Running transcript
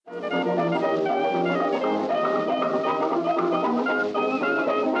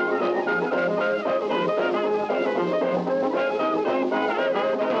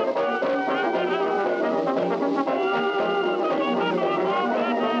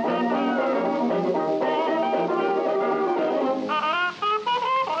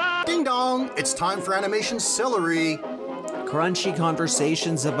It's time for Animation Celery. Crunchy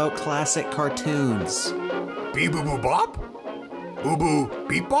conversations about classic cartoons. Beep boo boo bop? Boo boo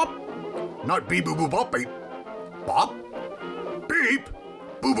beep bop? Not beep boo boo bop beep. Bop? Beep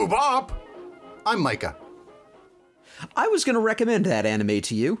boo boo bop. I'm Micah. I was going to recommend that anime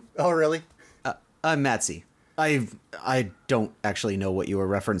to you. Oh, really? I'm Matsy. I don't actually know what you were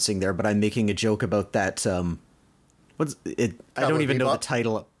referencing there, but I'm making a joke about that. What's it? I don't even know the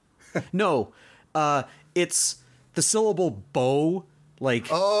title. No, it's the syllable "bow." Like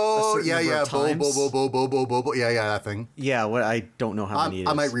oh yeah, bo, yeah, that thing. Yeah, what I don't know how many it is.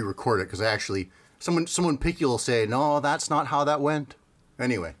 I might re-record it because I actually someone picky will say no, that's not how that went.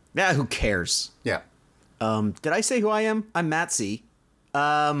 Anyway, yeah, who cares? Yeah. Did I say who I am? I'm Matsy.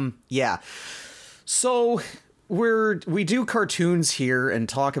 Yeah. So we do cartoons here and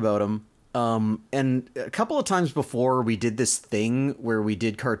talk about them. And a couple of times before we did this thing where we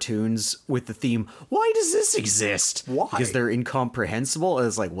did cartoons with the theme, why does this exist? Why? Because they're incomprehensible. And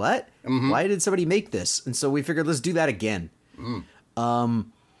it's like, what? Mm-hmm. Why did somebody make this? And so we figured, let's do that again.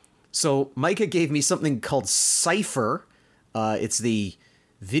 So Micah gave me something called Cypher. It's the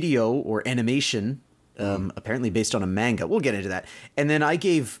video or animation, apparently based on a manga. We'll get into that. And then I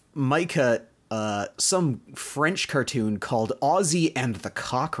gave Micah some French cartoon called Ozzy and the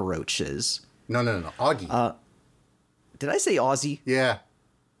Cockroaches. No. Augie. Did I say Ozzy? Yeah.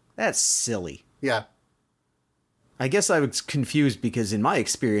 That's silly. Yeah. I guess I was confused because in my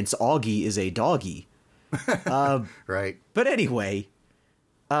experience, Augie is a doggy. Right. But anyway,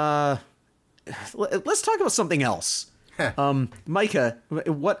 let's talk about something else. Micah,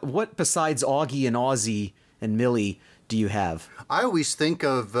 what besides Augie and Ozzy and Millie do you have? I always think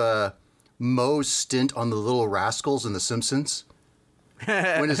of Moe's stint on The Little Rascals in The Simpsons.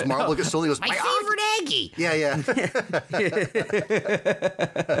 When his marble gets stolen, he goes, my favorite Aggie! Yeah.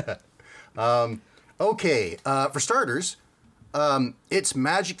 Okay, for starters, it's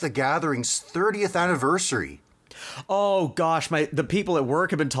Magic the Gathering's 30th anniversary. Oh gosh, the people at work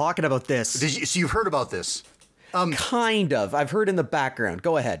have been talking about this. So you've heard about this? Kind of. I've heard in the background.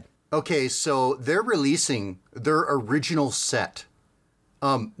 Go ahead. Okay, so they're releasing their original set.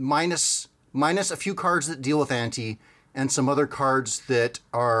 Minus a few cards that deal with Ante and some other cards that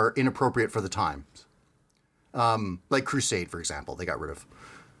are inappropriate for the times. Like Crusade, for example, they got rid of.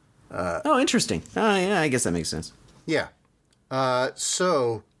 Oh, interesting. Yeah, I guess that makes sense. Yeah.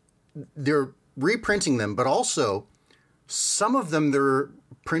 So they're reprinting them, but also some of them they're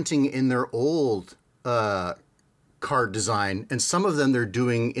printing in their old card design, and some of them they're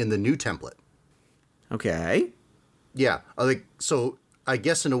doing in the new template. Okay. Yeah. So I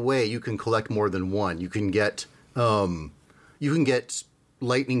guess in a way you can collect more than one. You can get Lightning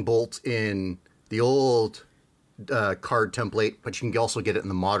Bolt in the old card template, but you can also get it in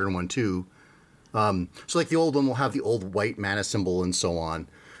the modern one too. So like the old one will have the old white mana symbol and so on.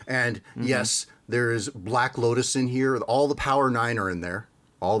 And yes, there's Black Lotus in here. All the Power 9 are in there.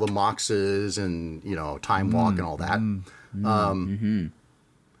 All the Moxes and, Time Walk and all that.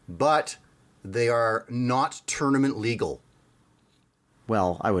 But they are not tournament legal.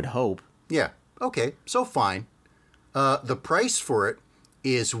 Well, I would hope. Yeah. Okay. So fine. The price for it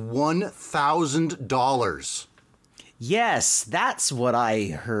is $1,000. Yes, that's what I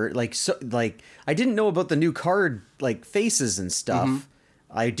heard. I didn't know about the new card, faces and stuff.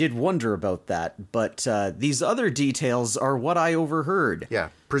 I did wonder about that, but these other details are what I overheard. Yeah,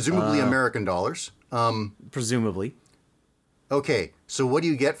 presumably American dollars. Presumably. Okay, so what do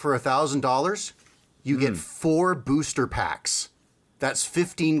you get for $1,000? You get 4 booster packs. That's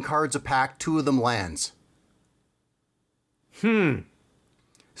 15 cards a pack, 2 of them lands.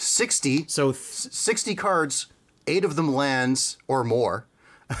 60. So 60 cards, 8 of them lands or more.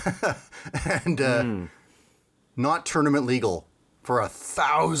 And not tournament legal for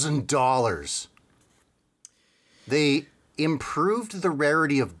 $1,000. They improved the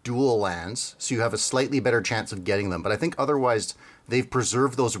rarity of dual lands, so you have a slightly better chance of getting them. But I think otherwise they've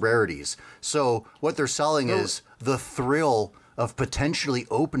preserved those rarities. So what they're selling is the thrill of potentially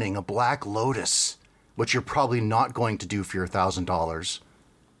opening a Black Lotus, which you're probably not going to do for your $1,000.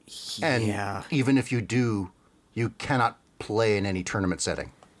 And even if you do, you cannot play in any tournament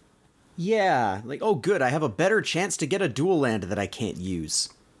setting. Yeah, oh good, I have a better chance to get a dual land that I can't use.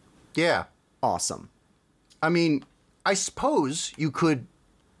 Yeah. Awesome. I mean, I suppose you could,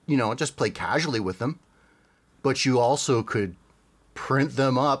 just play casually with them, but you also could print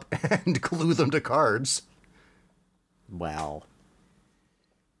them up and glue them to cards. Wow.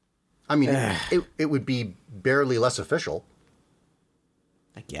 I mean, it would be barely less official.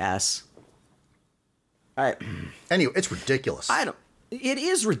 I guess. Anyway, it's ridiculous. I don't. It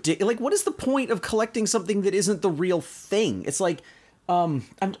is ridiculous. Like, what is the point of collecting something that isn't the real thing? It's like, I'm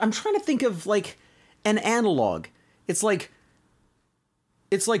trying to think of like an analog. It's like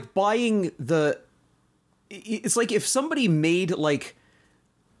buying the. It's like if somebody made like,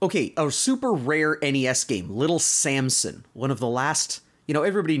 okay, a super rare NES game, Little Samson, one of the last. You know,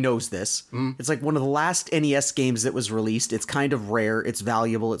 everybody knows this. It's like one of the last NES games that was released. It's kind of rare. It's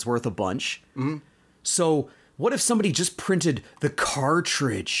valuable. It's worth a bunch. So what if somebody just printed the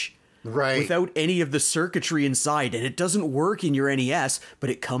cartridge without any of the circuitry inside, and it doesn't work in your NES, but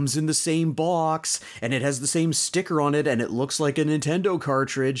it comes in the same box, and it has the same sticker on it, and it looks like a Nintendo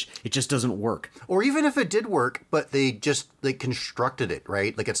cartridge. It just doesn't work. Or even if it did work, but they constructed it,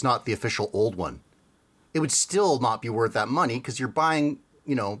 right? Like it's not the official old one. It would still not be worth that money because you're buying,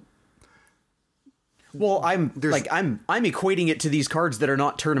 you know. Well, I'm equating it to these cards that are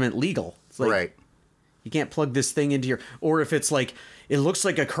not tournament legal. It's like, right. You can't plug this thing into your, or if it's like, it looks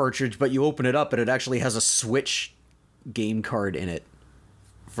like a cartridge, but you open it up and it actually has a Switch game card in it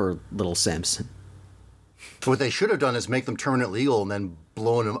for Little Samson. What they should have done is make them tournament legal and then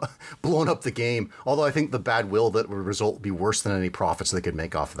blown up the game. Although I think the bad will that would result would be worse than any profits they could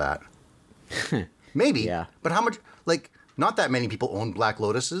make off of that. Maybe. Yeah. But how much, like, not that many people own Black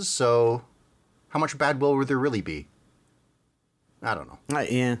Lotuses, so how much bad will would there really be? I don't know.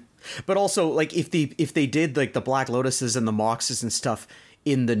 Yeah. But also, like, if they did, like, the Black Lotuses and the Moxes and stuff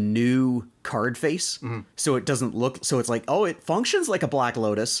in the new card face, so it doesn't look, so it's like, oh, it functions like a Black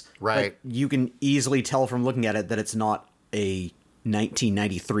Lotus. Right. But you can easily tell from looking at it that it's not a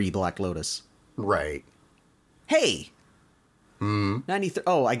 1993 Black Lotus. Right. Hey! 93.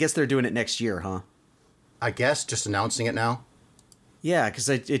 Oh, I guess they're doing it next year, huh? I guess, just announcing it now. Yeah, because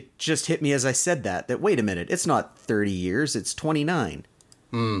it just hit me as I said that wait a minute, it's not 30 years, it's 29.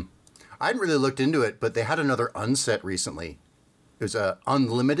 I hadn't really looked into it, but they had another unset recently. It was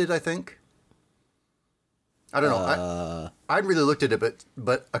Unlimited, I think. I don't know. I hadn't really looked at it,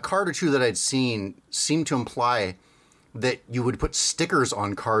 but a card or two that I'd seen seemed to imply that you would put stickers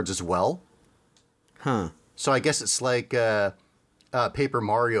on cards as well. Huh. So I guess it's like Paper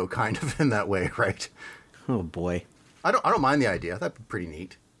Mario kind of in that way, right? Oh boy. I don't mind the idea. That'd be pretty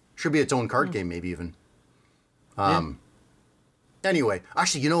neat. Should be its own card game, maybe even. Anyway,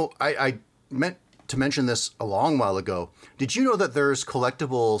 actually, you know, I meant to mention this a long while ago. Did you know that there's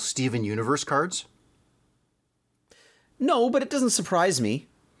collectible Steven Universe cards? No, but it doesn't surprise me.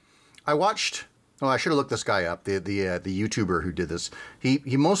 I watched. Oh, I should have looked this guy up. The YouTuber who did this. He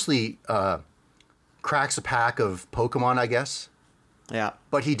mostly cracks a pack of Pokemon, I guess. Yeah.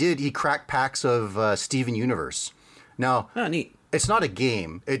 But he cracked packs of Steven Universe. Now, Oh, neat. it's not a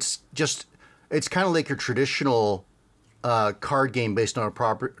game. It's kind of like your traditional card game based on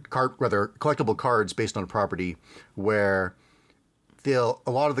collectible cards based on a property where a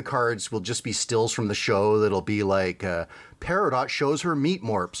lot of the cards will just be stills from the show that'll be like Peridot shows her meat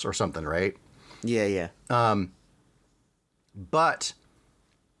morphs or something, right? Yeah. But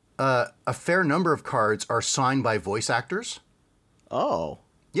a fair number of cards are signed by voice actors. Oh.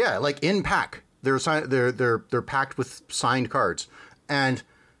 Yeah, like in pack. They're packed with signed cards. And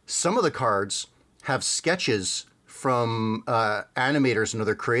some of the cards have sketches from animators and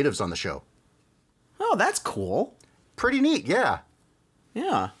other creatives on the show. Oh, that's cool. Pretty neat, yeah.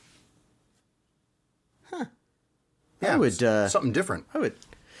 Yeah. Yeah, I would something different.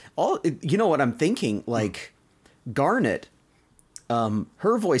 You know what I'm thinking? Like, Garnet,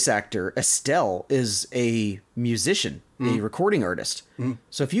 her voice actor, Estelle, is a musician, a recording artist.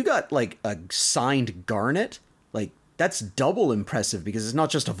 So if you got, like, a signed Garnet, like, that's double impressive because it's not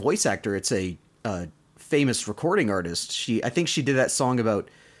just a voice actor, it's a famous recording artist. I think she did that song about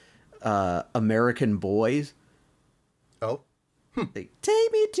American Boys. Oh. Like,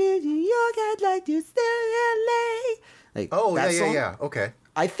 take me to New York, I'd like to stay in LA. Like, Oh, that song. yeah. Okay.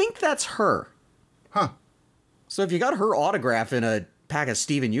 I think that's her. Huh. So if you got her autograph in a pack of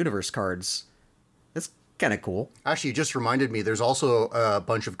Steven Universe cards, that's kind of cool. Actually, you just reminded me, there's also a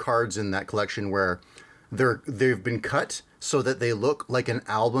bunch of cards in that collection where they've been cut so that they look like an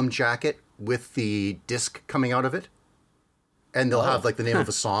album jacket with the disc coming out of it. And they'll have, like, the name of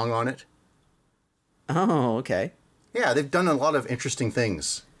a song on it. Oh, okay. Yeah, they've done a lot of interesting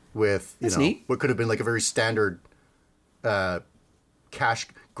things with, That's neat. what could have been like a very standard cash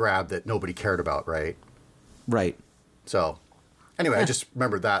grab that nobody cared about, right? Right. So, anyway, I just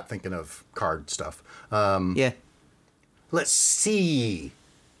remembered that thinking of card stuff. Yeah. Let's see.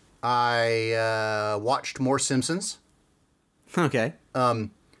 I watched more Simpsons. Okay.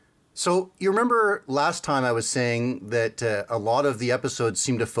 So, you remember last time I was saying that a lot of the episodes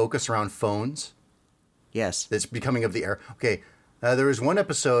seem to focus around phones? Yes. That's becoming of the era. Okay, There was one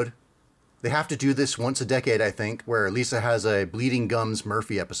episode, they have to do this once a decade, I think, where Lisa has a Bleeding Gums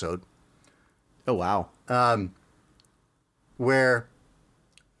Murphy episode. Oh, wow. Where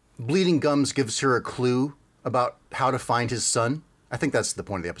Bleeding Gums gives her a clue about how to find his son. I think that's the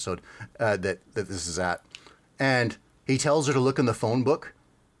point of the episode that this is at. And he tells her to look in the phone book.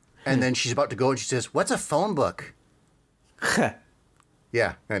 And then she's about to go and she says, "What's a phone book?"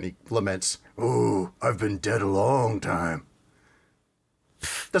 Yeah, and he laments, "Ooh, I've been dead a long time."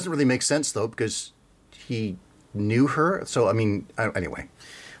 Doesn't really make sense, though, because he knew her. So, I mean, anyway.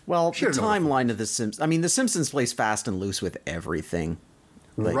 Well, the timeline of The Simpsons... I mean, The Simpsons plays fast and loose with everything.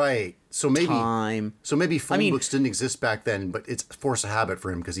 Like, right. So maybe time. So maybe phone books didn't exist back then, but it's a force of habit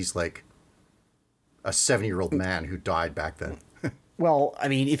for him because he's like a 70-year-old man who died back then. Well, I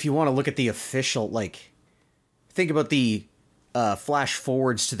mean, if you want to look at the official, like, think about the flash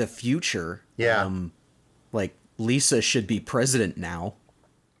forwards to the future. Yeah. Like, Lisa should be president now.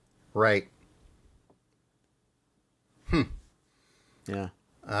 Right. Yeah.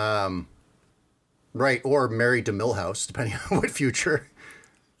 Right, or married to Milhouse, depending on what future.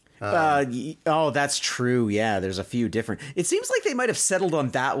 Oh, that's true. Yeah, there's a few different... It seems like they might have settled on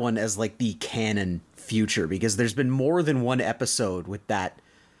that one as, like, the canon future, because there's been more than one episode with that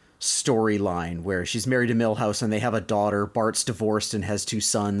storyline where she's married to Milhouse and they have a daughter. Bart's divorced and has 2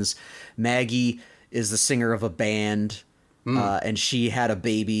 sons. Maggie is the singer of a band, and she had a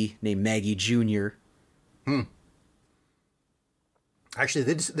baby named Maggie Jr.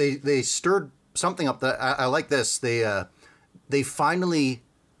 Actually, they stirred something up. That I like this. They finally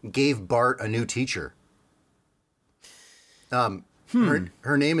gave Bart a new teacher.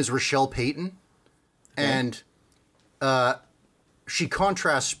 Her name is Rochelle Payton, and she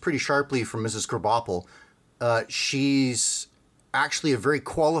contrasts pretty sharply from Mrs. Krabappel. She's actually a very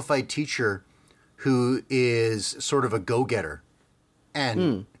qualified teacher who is sort of a go-getter.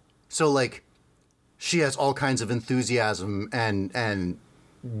 And so, like, she has all kinds of enthusiasm and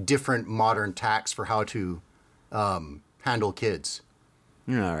different modern tacks for how to handle kids.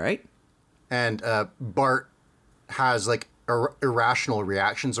 All right. And Bart has, like, irrational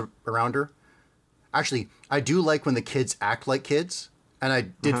reactions around her. Actually, I do like when the kids act like kids. And I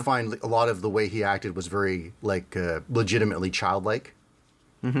did find a lot of the way he acted was very, like, legitimately childlike.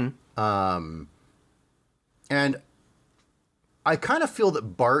 And I kind of feel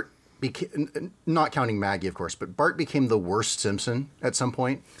that Bart became, not counting Maggie, of course, but Bart became the worst Simpson at some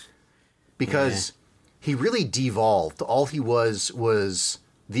point. Because he really devolved. All he was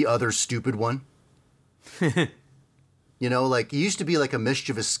the other stupid one. You know, like, he used to be like a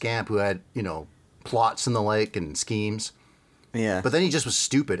mischievous scamp who had, you know, plots and the like and schemes. Yeah. But then he just was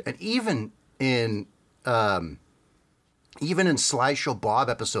stupid. And even in Slideshow Bob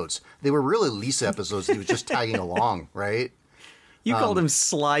episodes, they were really Lisa episodes. He was just tagging along, right? You called him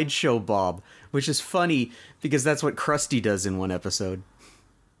Slideshow Bob, which is funny because that's what Krusty does in one episode.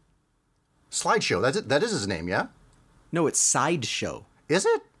 Slideshow, that is his name, yeah? No, it's Sideshow. Is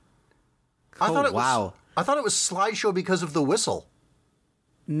it? I thought it was Slideshow because of the whistle.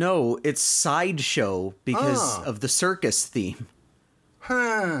 No, it's Sideshow because of the circus theme.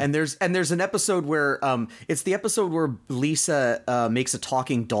 And there's an episode where it's the episode where Lisa makes a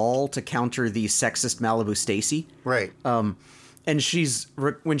talking doll to counter the sexist Malibu Stacy. Right. And when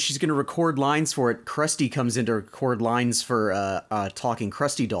she's going to record lines for it, Krusty comes in to record lines for a talking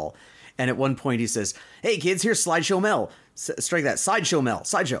Krusty doll. And at one point he says, "Hey kids, here's Slideshow Mel. Strike that, Sideshow Mel,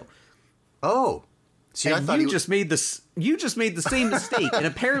 Sideshow." Oh. See, and I thought you just made the same mistake, and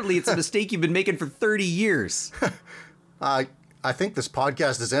apparently it's a mistake you've been making for 30 years. I think this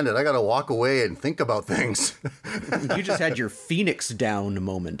podcast has ended. I got to walk away and think about things. You just had your Phoenix down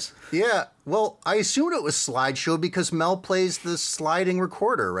moment. Yeah, well, I assumed it was Slideshow because Mel plays the sliding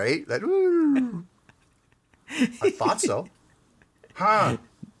recorder, right? That, woo. I thought so. Huh.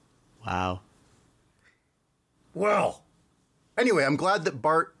 Wow. Well, anyway, I'm glad that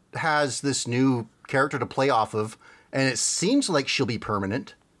Bart has this new character to play off of, and it seems like she'll be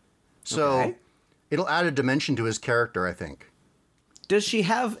permanent. So it'll add a dimension to his character, I think. Does she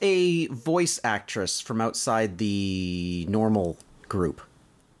have a voice actress from outside the normal group?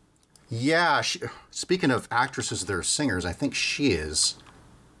 Yeah, speaking of actresses that are singers, I think she is.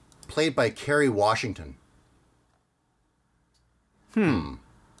 Played by Kerry Washington. Who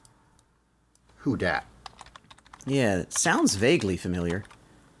dat? Yeah, it sounds vaguely familiar.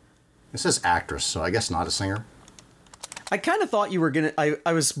 It says actress, so I guess not a singer. I kind of thought you were going to...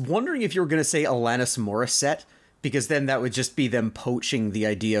 I was wondering if you were going to say Alanis Morissette, because then that would just be them poaching the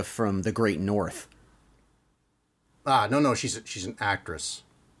idea from the Great North. No, she's an actress.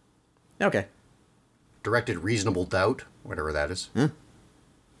 Okay. directed Reasonable Doubt, whatever that is. I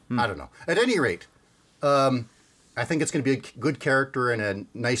don't know. At any rate, I think it's going to be a good character and a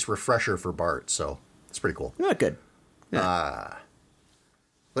nice refresher for Bart, so it's pretty cool. Not good.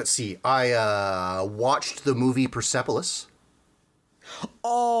 Let's see. I watched the movie Persepolis.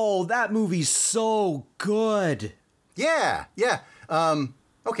 Oh, that movie's so good. Yeah.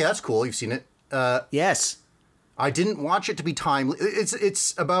 Okay, that's cool. You've seen it. Yes. I didn't watch it to be timely.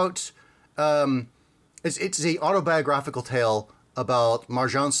 It's about it's a autobiographical tale about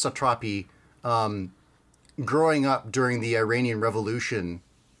Marjane Satrapi growing up during the Iranian Revolution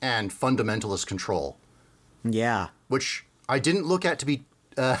and fundamentalist control. Yeah. Which I didn't look at to be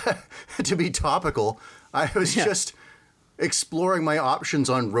to be topical. I was just exploring my options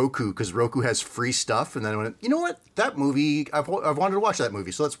on Roku because Roku has free stuff, and then I went, you know what? That movie, I've wanted to watch that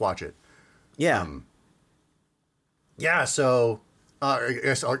movie, so let's watch it. Yeah. So I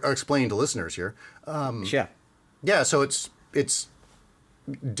guess I'll explain to listeners here. Yeah. Yeah, so it's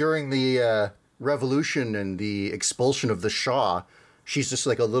during the revolution and the expulsion of the Shah. She's just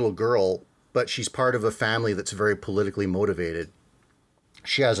like a little girl, but she's part of a family that's very politically motivated.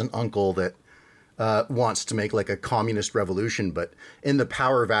 She has an uncle that wants to make like a communist revolution, but in the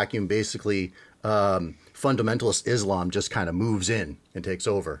power vacuum, basically, fundamentalist Islam just kind of moves in and takes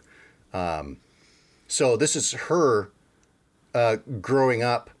over. So this is her growing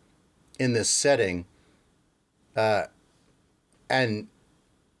up in this setting and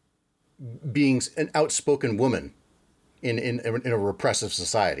being an outspoken woman in a repressive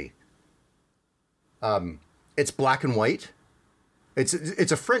society. It's black and white.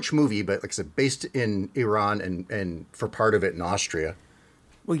 It's a French movie, but like I said, based in Iran and for part of it in Austria.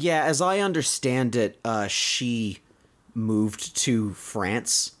 Well, yeah, as I understand it, she moved to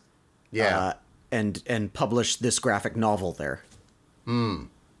France. Yeah. And published this graphic novel there.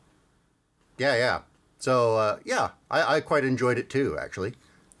 Yeah. So, I quite enjoyed it too, actually.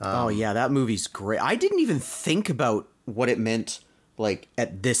 Oh, yeah, that movie's great. I didn't even think about what it meant, like,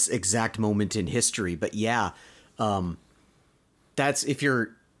 at this exact moment in history. But yeah, that's if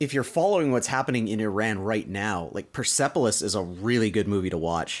you're following what's happening in Iran right now, like, Persepolis is a really good movie to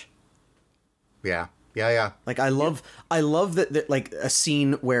watch. Yeah. Like, I love that like, a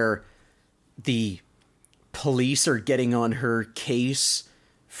scene where the police are getting on her case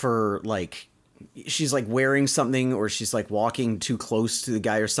for, like, she's like wearing something or she's like walking too close to the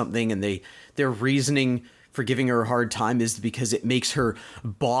guy or something, and their reasoning for giving her a hard time is because it makes her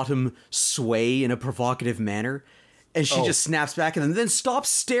bottom sway in a provocative manner, and she just snaps back and then stops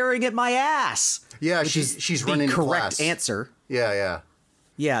staring at my ass. Yeah, she's running the correct class. answer. Yeah.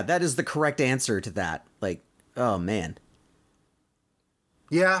 That is the correct answer to that. Like, oh man.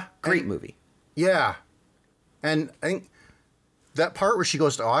 Yeah. Great movie. Yeah. And I think that part where she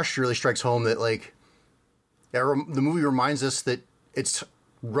goes to Austria really strikes home that, like, the movie reminds us that it's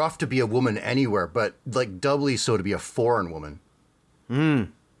rough to be a woman anywhere, but, like, doubly so to be a foreign woman.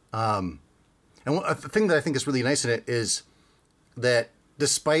 And the thing that I think is really nice in it is that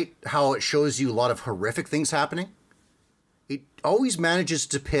despite how it shows you a lot of horrific things happening, it always manages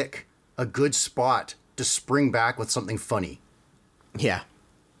to pick a good spot to spring back with something funny. Yeah.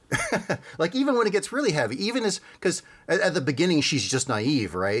 Like, even when it gets really heavy, even as, because at the beginning she's just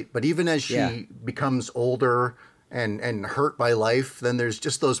naive, right? But even as she becomes older and hurt by life, then there's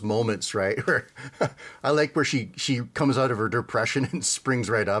just those moments, right? Where I like where she comes out of her depression and springs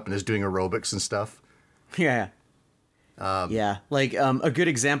right up and is doing aerobics and stuff. Yeah. Like, a good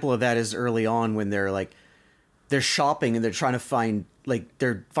example of that is early on when they're shopping and they're trying to find, like,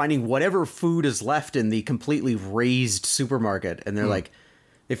 they're finding whatever food is left in the completely razed supermarket. And they're like,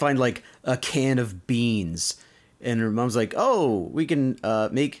 they find like a can of beans, and her mom's like, "Oh, we can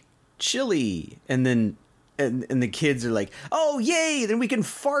make chili," and then and the kids are like, "Oh, yay! Then we can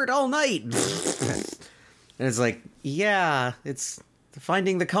fart all night." And it's like, yeah, it's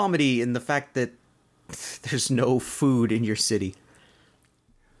finding the comedy in the fact that there's no food in your city.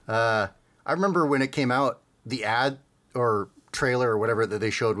 I remember when it came out, the ad or trailer or whatever that they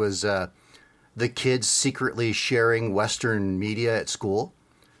showed was the kids secretly sharing Western media at school.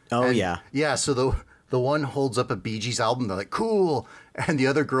 Oh, and, yeah. Yeah, so the one holds up a Bee Gees album, they're like, cool. And the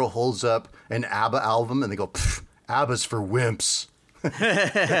other girl holds up an ABBA album, and they go, ABBA's for wimps.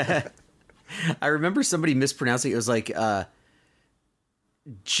 I remember somebody mispronouncing it. It was like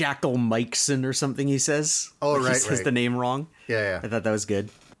Jackal Mikeson or something, he says. Oh, like right, he says the name wrong. Yeah. I thought that was good.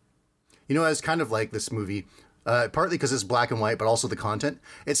 You know, I was kind of like this movie, partly because it's black and white, but also the content.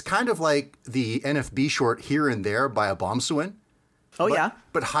 It's kind of like the NFB short Here and There by Abomsuin. Oh, yeah.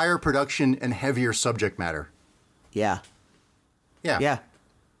 But higher production and heavier subject matter. Yeah. Yeah.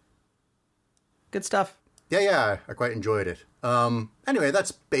 Good stuff. Yeah, I quite enjoyed it. Anyway,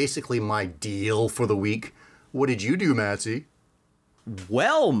 that's basically my deal for the week. What did you do, Matsy?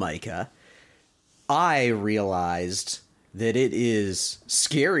 Well, Micah, I realized that it is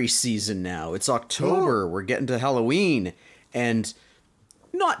scary season now. It's October. We're getting to Halloween. And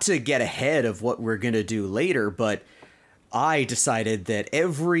not to get ahead of what we're going to do later, but I decided that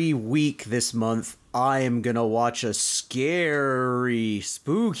every week this month, I am going to watch a scary,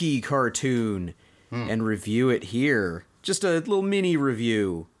 spooky cartoon and review it here. Just a little mini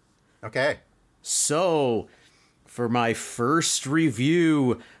review. Okay. So, for my first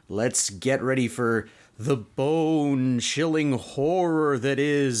review, let's get ready for the bone-chilling horror that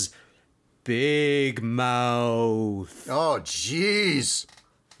is Big Mouth. Oh, jeez.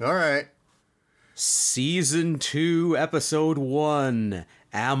 All right. Season 2, Episode 1.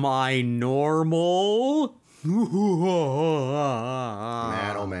 Am I normal? Man,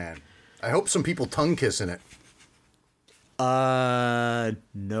 oh man. I hope some people tongue kiss in it. No.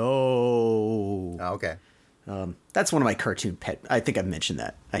 Oh, okay. That's one of my cartoon pet. I think I've mentioned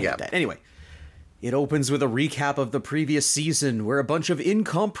that. I hate Yeah. that. Anyway, it opens with a recap of the previous season where a bunch of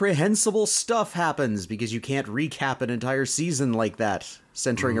incomprehensible stuff happens because you can't recap an entire season like that,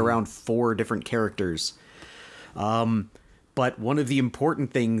 centering around 4 different characters. But one of the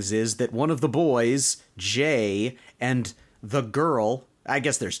important things is that one of the boys, Jay, and the girl, I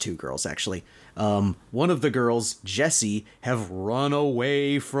guess there's 2 girls actually, one of the girls, Jessie, have run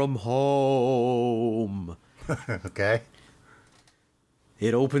away from home. Okay.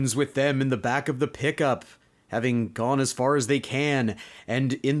 It opens with them in the back of the pickup, having gone as far as they can,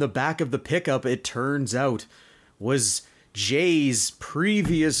 and in the back of the pickup, it turns out, was Jay's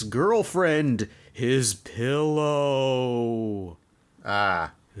previous girlfriend, his pillow.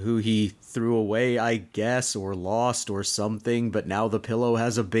 Ah. Who he threw away, I guess, or lost or something, but now the pillow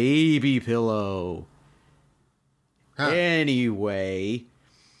has a baby pillow. Huh. Anyway,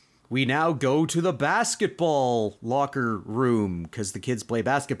 we now go to the basketball locker room, because the kids play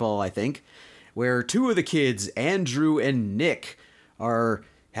basketball, I think, where 2 of the kids, Andrew and Nick, are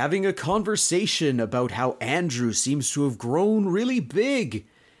having a conversation about how Andrew seems to have grown really big,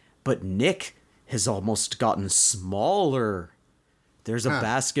 but Nick has almost gotten smaller. There's a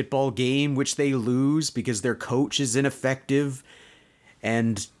basketball game which they lose because their coach is ineffective.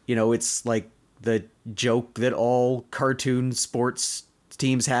 And, you know, it's like the joke that all cartoon sports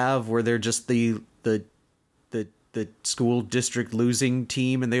teams have where they're just the school district losing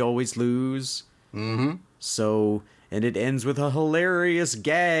team and they always lose. Mm-hmm. So, and it ends with a hilarious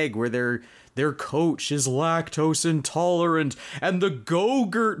gag where their coach is lactose intolerant and the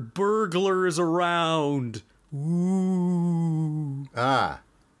Go-Gurt burglar is around. Ooh. Ah.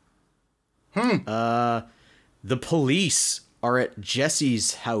 The police are at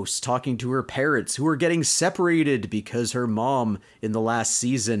Jessie's house talking to her parents who are getting separated because her mom in the last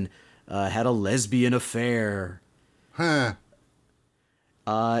season had a lesbian affair. Huh.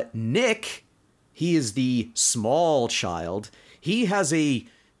 Nick, he is the small child. He has a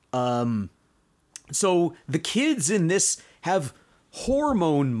so the kids in this have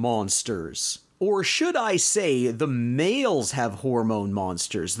hormone monsters. Or should I say, the males have hormone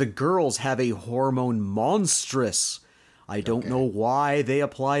monsters. The girls have a hormone monstrous. I don't know why they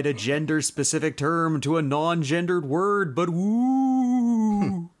applied a gender-specific term to a non-gendered word, but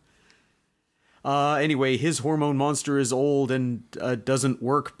woo! Anyway, his hormone monster is old and doesn't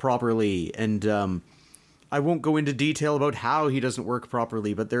work properly. And I won't go into detail about how he doesn't work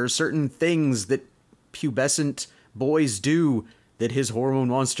properly, but there are certain things that pubescent boys do that his hormone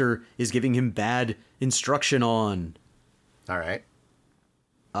monster is giving him bad instruction on. All right.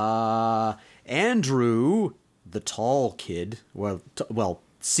 Andrew, the tall kid, well,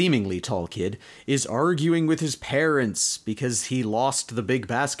 seemingly tall kid, is arguing with his parents because he lost the big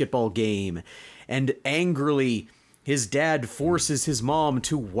basketball game. And angrily, his dad forces his mom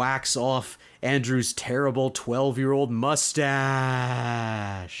to wax off Andrew's terrible 12-year-old mustache.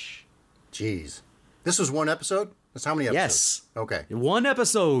 Jeez. This was one episode? That's how many episodes? Yes. Okay. One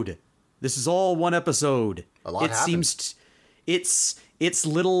episode. This is all one episode. A lot it happened. seems it's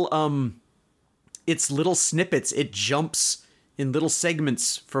little snippets. It jumps in little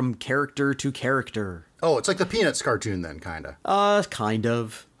segments from character to character. Oh, it's like the Peanuts cartoon then, kinda. Kind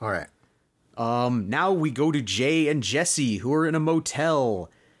of. All right. Now we go to Jay and Jessie, who are in a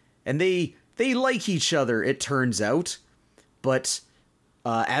motel, and they like each other, it turns out. But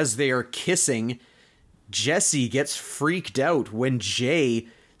as they are kissing, Jessie gets freaked out when Jay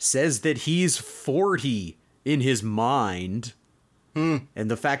says that he's 40 in his mind. And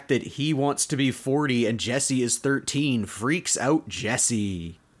the fact that he wants to be 40 and Jessie is 13 freaks out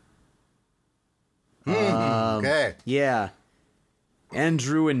Jessie. Okay. Yeah.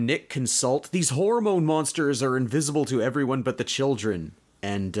 Andrew and Nick consult. These hormone monsters are invisible to everyone but the children.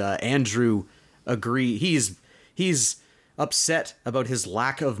 And Andrew he's upset about his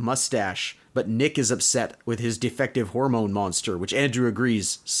lack of mustache, but Nick is upset with his defective hormone monster, which Andrew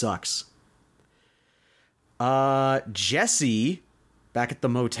agrees sucks. Jessie, back at the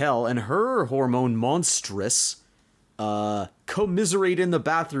motel, and her hormone monstrous commiserate in the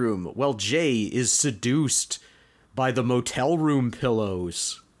bathroom while Jay is seduced by the motel room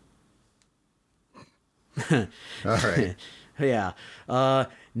pillows. All right. Yeah.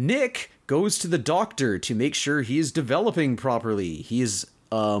 Nick goes to the doctor to make sure he is developing properly. He is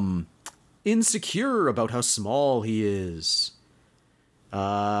insecure about how small he is.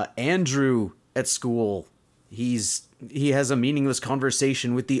 Andrew at school, he has a meaningless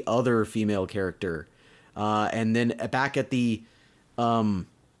conversation with the other female character. And then back at the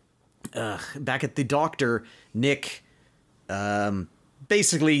doctor, Nick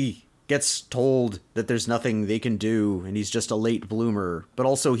basically gets told that there's nothing they can do and he's just a late bloomer. But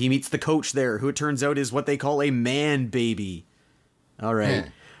also he meets the coach there, who it turns out is what they call a man baby. All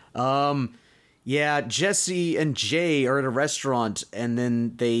right. Yeah, Jesse and Jay are at a restaurant and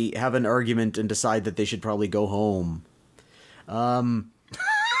then they have an argument and decide that they should probably go home.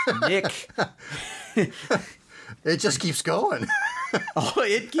 Nick... It just keeps going. Oh,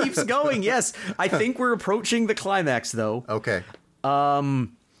 it keeps going, yes. I think we're approaching the climax, though. Okay.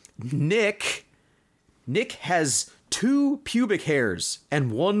 Nick has 2 pubic hairs,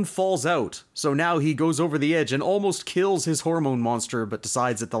 and 1 falls out. So now he goes over the edge and almost kills his hormone monster, but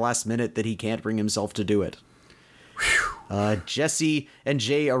decides at the last minute that he can't bring himself to do it. Jesse and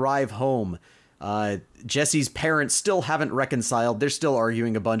Jay arrive home. Jesse's parents still haven't reconciled. They're still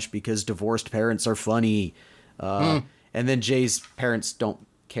arguing a bunch because divorced parents are funny. And then Jay's parents don't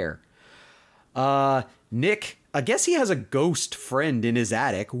care. Nick, I guess he has a ghost friend in his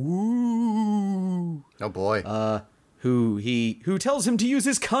attic. Woo! Oh boy. Who tells him to use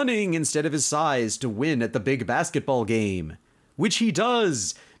his cunning instead of his size to win at the big basketball game. Which he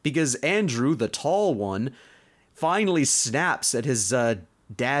does, because Andrew, the tall one, finally snaps at his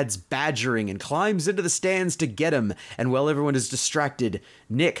dad's badgering and climbs into the stands to get him. And while everyone is distracted,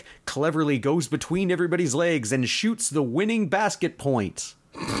 Nick cleverly goes between everybody's legs and shoots the winning basket point.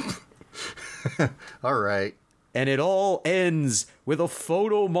 All right. And it all ends with a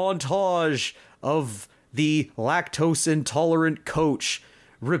photo montage of the lactose intolerant coach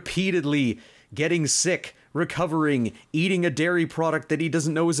repeatedly getting sick, recovering, eating a dairy product that he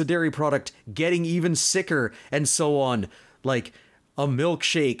doesn't know is a dairy product, getting even sicker, and so on. Like a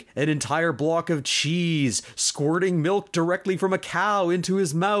milkshake, an entire block of cheese, squirting milk directly from a cow into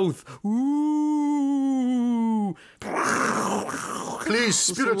his mouth. Ooh! Please,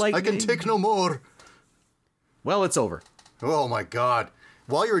 spirit, I can take no more. Well, it's over. Oh my god.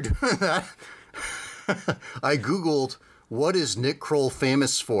 While you were doing that, I googled, what is Nick Kroll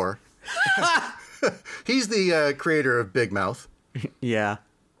famous for? He's the creator of Big Mouth. Yeah.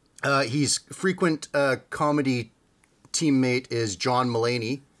 He's frequent comedy teammate is John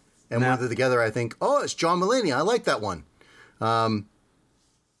Mulaney. And when they're together, I think, oh, it's John Mulaney. I like that one.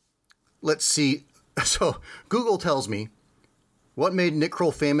 Let's see. So Google tells me, what made Nick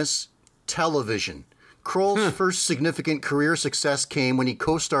Kroll famous? Television. Kroll's first significant career success came when he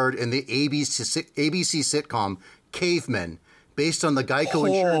co-starred in the ABC sitcom Cavemen, based on the Geico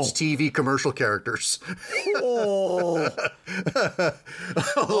Insurance TV commercial characters. Although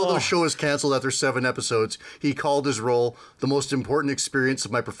the show was canceled after 7 episodes, he called his role the most important experience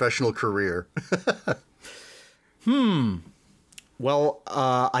of my professional career. Well,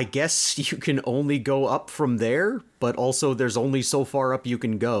 I guess you can only go up from there, but also there's only so far up you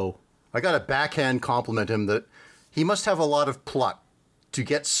can go. I got to backhand compliment him that he must have a lot of pluck to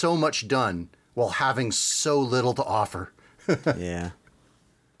get so much done while having so little to offer. Yeah.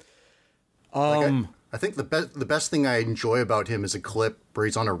 I think the best thing I enjoy about him is a clip where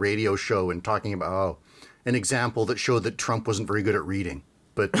he's on a radio show and talking about an example that showed that Trump wasn't very good at reading.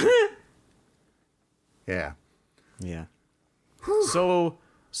 But yeah. Yeah. So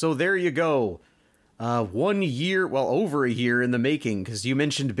there you go. 1 year, well, over a year in the making, because you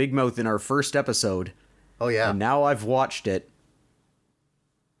mentioned Big Mouth in our first episode. Oh, yeah. And now I've watched it.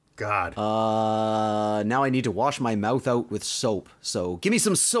 God. Now I need to wash my mouth out with soap. So give me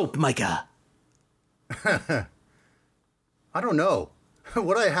some soap, Micah. I don't know.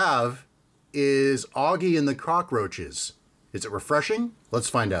 What I have is Augie and the Cockroaches. Is it refreshing? Let's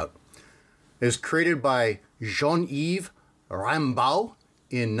find out. It was created by Jean-Yves Rambaud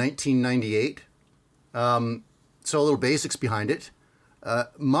in 1998. So a little basics behind it.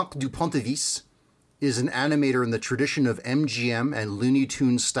 Marc Dupontevis is an animator in the tradition of MGM and Looney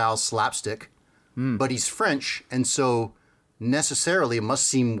Tunes style slapstick, but he's French, and so necessarily must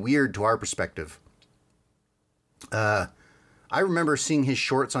seem weird to our perspective. I remember seeing his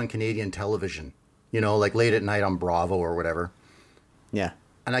shorts on Canadian television, like late at night on Bravo or whatever. Yeah.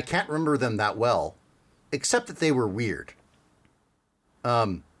 And I can't remember them that well, except that they were weird.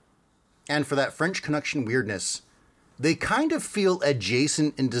 And for that French Connection weirdness, they kind of feel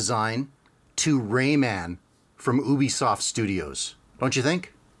adjacent in design to Rayman from Ubisoft Studios. Don't you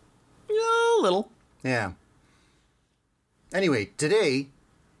think? A little. Yeah. Anyway, today,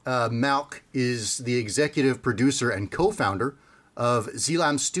 Malk is the executive producer and co-founder of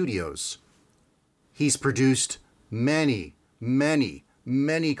Zealand Studios. He's produced many, many,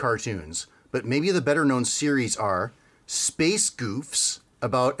 many cartoons, but maybe the better known series are Space Goofs,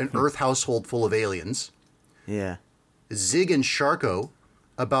 about an Earth household full of aliens. Yeah. Zig and Sharko,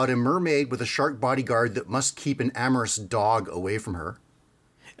 about a mermaid with a shark bodyguard that must keep an amorous dog away from her.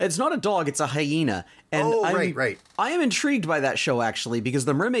 It's not a dog, it's a hyena. And right. I am intrigued by that show, actually, because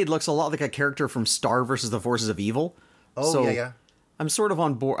the mermaid looks a lot like a character from Star versus the Forces of Evil. Yeah. I'm sort of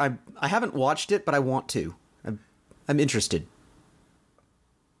on board. I haven't watched it, but I want to. I'm interested.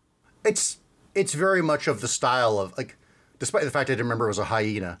 It's very much of the style of, like, despite the fact I didn't remember it was a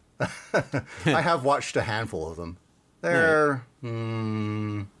hyena. I have watched a handful of them. They're, I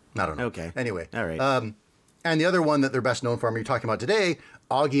don't know. Okay. Anyway. All right. And the other one that they're best known for, you're talking about today,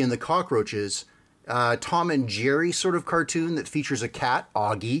 Augie and the Cockroaches, Tom and Jerry sort of cartoon that features a cat,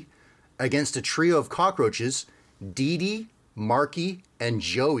 Augie, against a trio of cockroaches, Dee Dee, Marky, and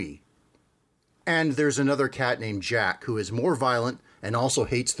Joey. And there's another cat named Jack who is more violent and also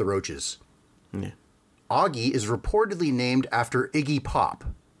hates the roaches. Yeah. Augie is reportedly named after Iggy Pop.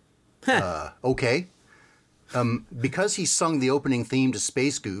 Okay. Because he sung the opening theme to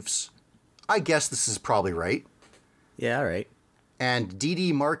Space Goofs, I guess this is probably right. Yeah, all right. And Dee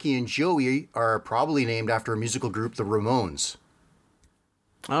Dee, Marky, and Joey are probably named after a musical group, the Ramones.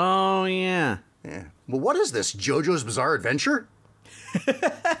 Oh, yeah. Yeah. Well, what is this? JoJo's Bizarre Adventure?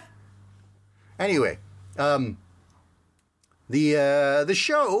 Anyway, the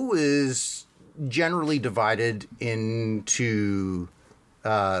show is generally divided into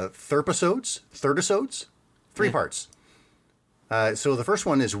third-episodes, three parts. So the first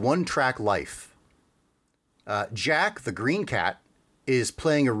one is One Track Life. Jack, the green cat, is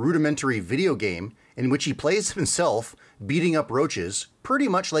playing a rudimentary video game in which he plays himself beating up roaches, pretty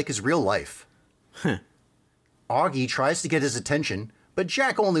much like his real life. Augie tries to get his attention, but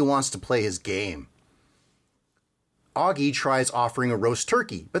Jack only wants to play his game. Augie tries offering a roast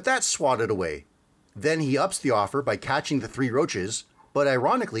turkey, but that's swatted away. Then he ups the offer by catching the three roaches, but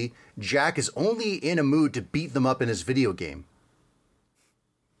ironically, Jack is only in a mood to beat them up in his video game.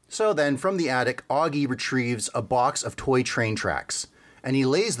 So then, from the attic, Augie retrieves a box of toy train tracks, and he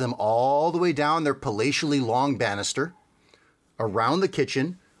lays them all the way down their palatially long banister, around the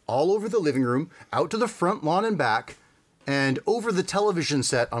kitchen, all over the living room, out to the front lawn and back, and over the television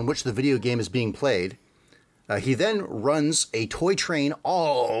set on which the video game is being played. He then runs a toy train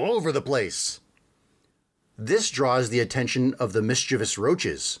all over the place. This draws the attention of the mischievous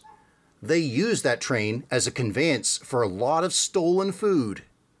roaches. They use that train as a conveyance for a lot of stolen food.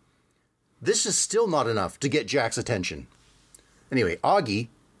 This is still not enough to get Jack's attention. Anyway, Augie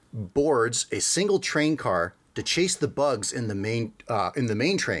boards a single train car to chase the bugs in the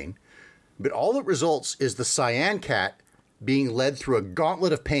main train, but all that results is the cyan cat being led through a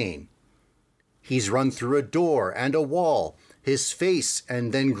gauntlet of pain. He's run through a door and a wall. His face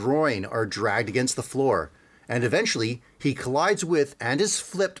and then groin are dragged against the floor, and eventually he collides with and is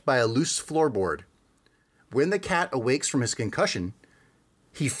flipped by a loose floorboard. When the cat awakes from his concussion,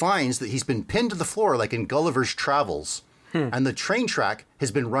 he finds that he's been pinned to the floor like in Gulliver's Travels, and the train track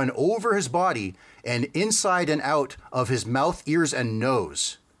has been run over his body and inside and out of his mouth, ears, and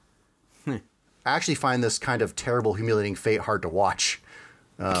nose. I actually find this kind of terrible, humiliating fate hard to watch.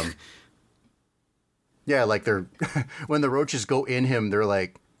 Yeah, like they're when the roaches go in him, they're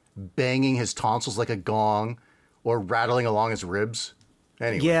like banging his tonsils like a gong or rattling along his ribs.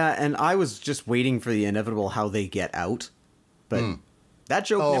 Anyway. Yeah, and I was just waiting for the inevitable how they get out, but that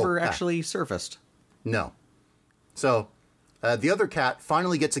joke never actually surfaced. No. So, the other cat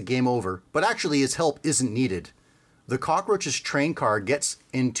finally gets a game over, but actually his help isn't needed. The cockroach's train car gets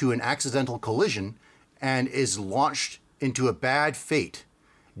into an accidental collision and is launched into a bad fate.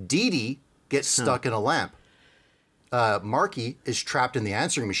 Dee Dee gets stuck in a lamp. Marky is trapped in the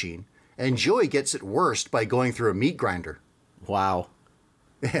answering machine, and Joey gets it worst by going through a meat grinder. Wow.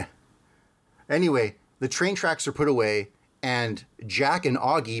 Anyway, the train tracks are put away, and Jack and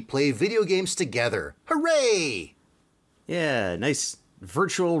Augie play video games together. Hooray! Yeah, nice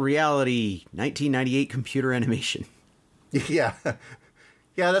virtual reality 1998 computer animation. Yeah.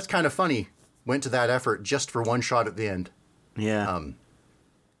 Yeah, that's kind of funny. Went to that effort just for one shot at the end. Yeah.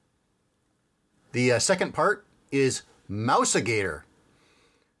 The second part is Mouseigator.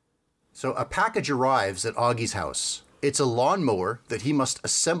 So a package arrives at Augie's house. It's a lawnmower that he must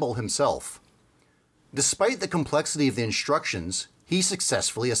assemble himself. Despite the complexity of the instructions, he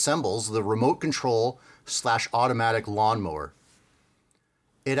successfully assembles the remote control / automatic lawnmower.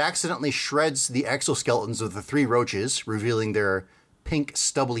 It accidentally shreds the exoskeletons of the 3 roaches, revealing their pink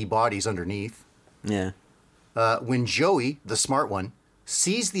stubbly bodies underneath. Yeah. When Joey, the smart one,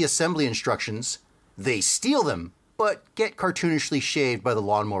 sees the assembly instructions, they steal them, but get cartoonishly shaved by the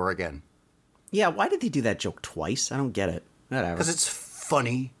lawnmower again. Yeah, why did they do that joke twice? I don't get it. Whatever. Because it's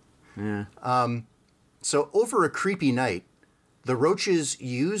funny. Yeah. So over a creepy night, the roaches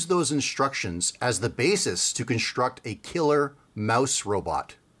use those instructions as the basis to construct a killer mouse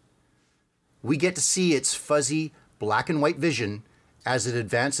robot. We get to see its fuzzy black and white vision as it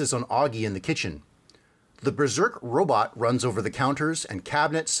advances on Augie in the kitchen. The berserk robot runs over the counters and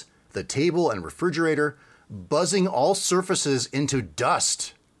cabinets, the table and refrigerator, buzzing all surfaces into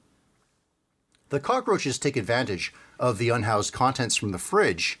dust. The cockroaches take advantage of the unhoused contents from the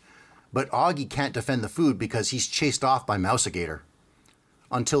fridge, but Augie can't defend the food because he's chased off by Mouseigator.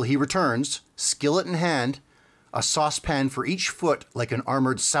 Until he returns, skillet in hand, a saucepan for each foot like an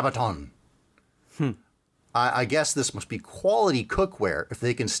armored Sabaton. I guess this must be quality cookware if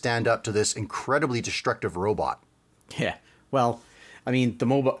they can stand up to this incredibly destructive robot. Yeah. Well, I mean, the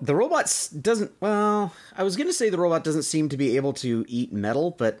robot doesn't. Well, I was gonna say the robot doesn't seem to be able to eat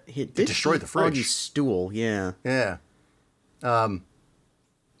metal, but it did destroyed the fridge. Augie's stool. Yeah. Yeah.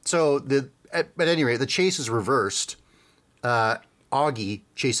 So at any rate, the chase is reversed. Augie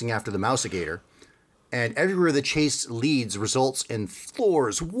chasing after the Mouseigator, and everywhere the chase leads results in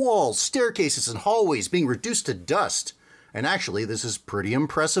floors, walls, staircases, and hallways being reduced to dust. And actually, this is pretty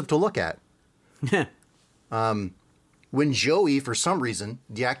impressive to look at. When Joey, for some reason,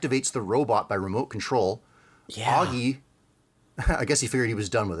 deactivates the robot by remote control, Augie, I guess he figured he was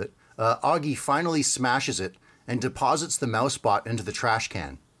done with it, Augie finally smashes it and deposits the mousebot into the trash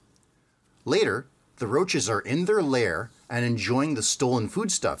can. Later, the roaches are in their lair and enjoying the stolen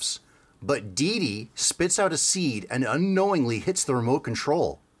foodstuffs, but Dee Dee spits out a seed and unknowingly hits the remote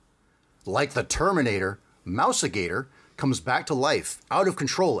control. Like the Terminator, Mouseigator comes back to life, out of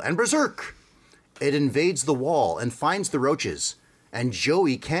control, and berserk! It invades the wall and finds the roaches, and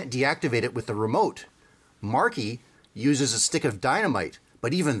Joey can't deactivate it with the remote. Marky uses a stick of dynamite,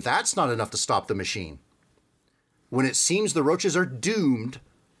 but even that's not enough to stop the machine. When it seems the roaches are doomed,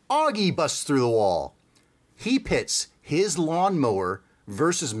 Augie busts through the wall. He pits his lawnmower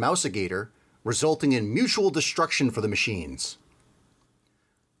versus Mouseigator, resulting in mutual destruction for the machines.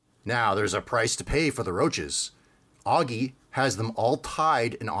 Now there's a price to pay for the roaches. Augie has them all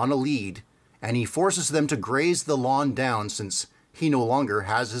tied and on a lead, and he forces them to graze the lawn down since he no longer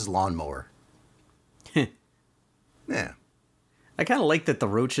has his lawnmower. Yeah. I kind of like that the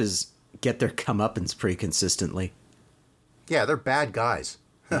roaches get their comeuppance pretty consistently. Yeah, they're bad guys.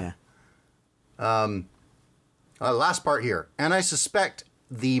 Yeah. Last part here, and I suspect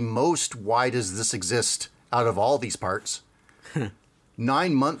the most why does this exist out of all these parts.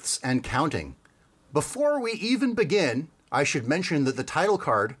 9 months and counting. Before we even begin, I should mention that the title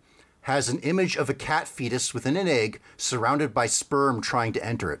card has an image of a cat fetus within an egg surrounded by sperm trying to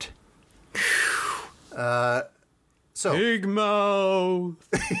enter it. So Big mouth.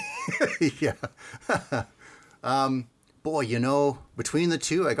 yeah. Boy, you know, between the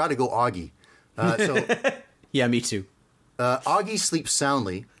two, I got to go Augie. Yeah, me too. Augie sleeps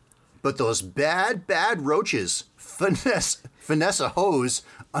soundly, but those bad roaches finesse a hose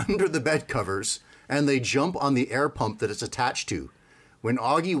under the bed covers, and they jump on the air pump that it's attached to. When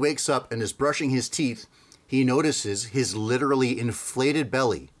Augie wakes up and is brushing his teeth, he notices his literally inflated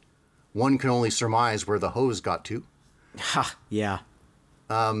belly. One can only surmise where the hose got to. Ha, yeah.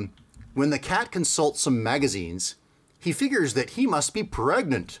 When the cat consults some magazines, he figures that he must be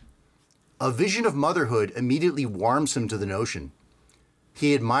pregnant. A vision of motherhood immediately warms him to the notion.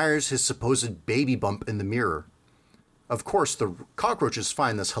 He admires his supposed baby bump in the mirror. Of course, the cockroaches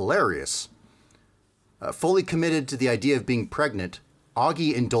find this hilarious. Fully committed to the idea of being pregnant,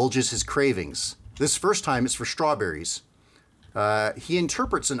 Augie indulges his cravings. This first time it's for strawberries. He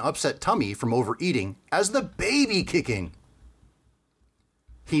interprets an upset tummy from overeating as the baby kicking.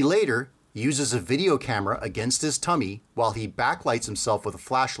 He later uses a video camera against his tummy while he backlights himself with a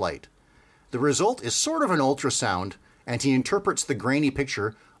flashlight. The result is sort of an ultrasound, and he interprets the grainy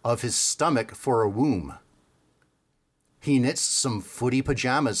picture of his stomach for a womb. He knits some footy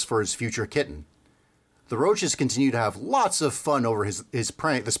pajamas for his future kitten. The roaches continue to have lots of fun over this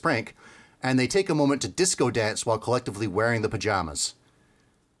prank, and they take a moment to disco dance while collectively wearing the pajamas.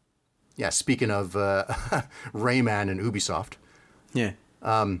 Yeah, speaking of Rayman and Ubisoft. Yeah.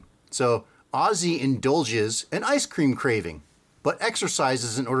 So Ozzy indulges an ice cream craving, but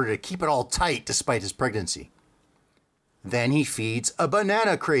exercises in order to keep it all tight despite his pregnancy. Then he feeds a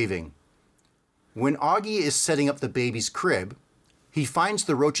banana craving. When Augie is setting up the baby's crib, he finds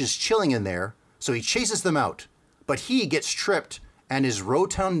the roaches chilling in there, so he chases them out. But he gets tripped, and his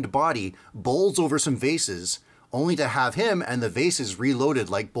rotund body bowls over some vases, only to have him and the vases reloaded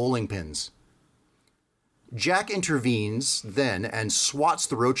like bowling pins. Jack intervenes then and swats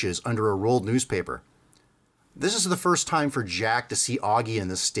the roaches under a rolled newspaper. This is the first time for Jack to see Augie in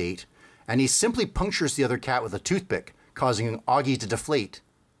this state, and he simply punctures the other cat with a toothpick, causing Augie to deflate.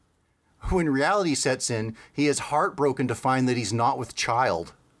 When reality sets in, he is heartbroken to find that he's not with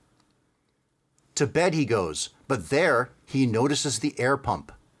child. To bed he goes, but there he notices the air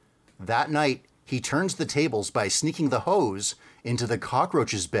pump. That night, he turns the tables by sneaking the hose into the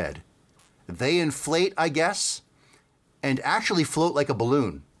cockroach's bed. They inflate, I guess, and actually float like a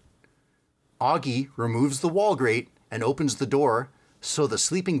balloon. Augie removes the wall grate and opens the door so the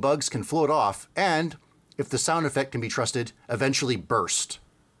sleeping bugs can float off and, if the sound effect can be trusted, eventually burst.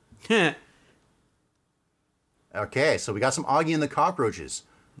 Okay, so we got some Augie and the cockroaches.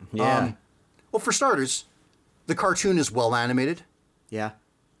 Yeah. Well, for starters, the cartoon is well animated. Yeah.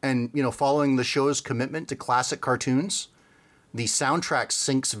 And, following the show's commitment to classic cartoons, the soundtrack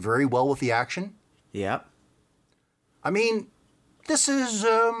syncs very well with the action. Yep. I mean, this is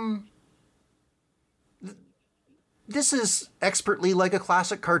expertly like a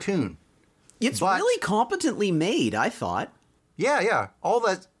classic cartoon. It's really competently made, I thought. Yeah. All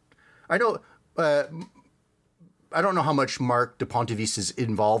that. I know. I don't know how much Mark de Pontevis is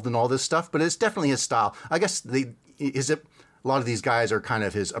involved in all this stuff, but it's definitely his style. I guess a lot of these guys are kind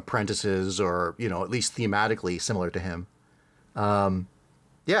of his apprentices, or at least thematically similar to him.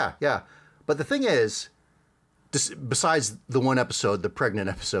 Yeah. But the thing is, besides the one episode, the pregnant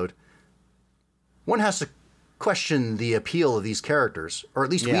episode, one has to question the appeal of these characters, or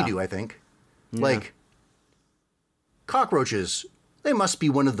at least we do, I think. Yeah. Like, cockroaches, they must be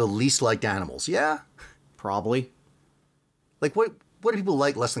one of the least liked animals, yeah? Probably. Like, what do people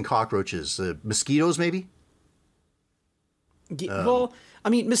like less than cockroaches? Mosquitoes, maybe? Well, I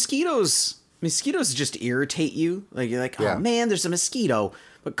mean, mosquitoes just irritate you. Like, you're like, oh man, there's a mosquito.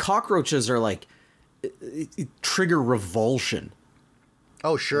 But cockroaches are like, trigger revulsion.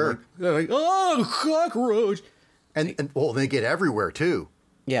 Oh, sure. They're like, oh, cockroach. And they get everywhere, too.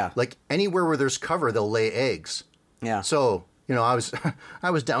 Yeah. Like, anywhere where there's cover, they'll lay eggs. Yeah. So, I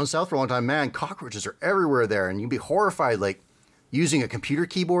was down south for a long time. Man, cockroaches are everywhere there. And you'd be horrified, like, using a computer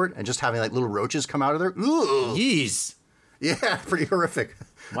keyboard and just having, like, little roaches come out of there. Ooh. Yeez. Yeah, pretty horrific.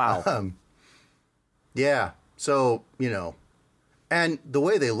 Wow. Yeah. So, and the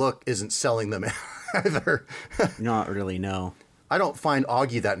way they look isn't selling them either. Not really, no. I don't find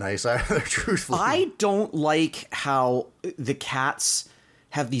Augie that nice either, truthfully. I don't like how the cats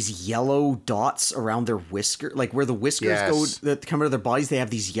have these yellow dots around their whisker, like where the whiskers go that come out of their bodies, they have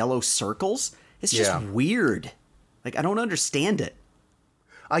these yellow circles. It's just weird. Like, I don't understand it.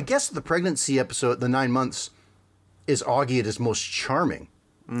 I guess the pregnancy episode, the 9 months, is Augie at his most charming.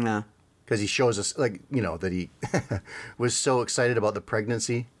 Yeah. Because he shows us, like, that he was so excited about the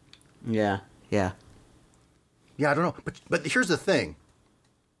pregnancy. Yeah. Yeah, I don't know. But here's the thing.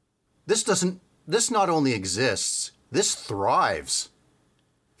 This not only exists, this thrives.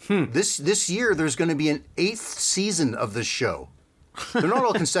 This year, there's going to be an 8th season of this show. They're not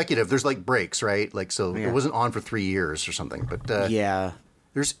all consecutive. There's, like, breaks, right? Like, so it wasn't on for 3 years or something. But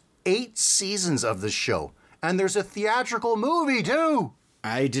there's 8 seasons of this show. And there's a theatrical movie, too.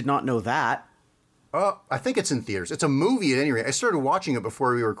 I did not know that. I think it's in theaters. It's a movie at any rate. I started watching it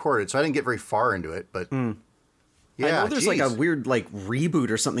before we recorded, so I didn't get very far into it. But I know there's like a weird reboot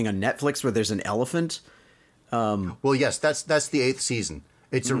or something on Netflix where there's an elephant. Well, yes, that's the 8th season.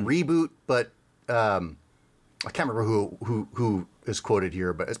 It's a reboot, but I can't remember who is quoted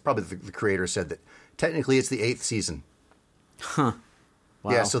here, but it's probably the creator said that technically it's the 8th season. Huh.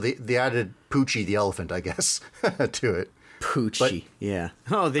 Wow. Yeah, so they added Poochie the elephant, I guess, to it. Poochie, yeah.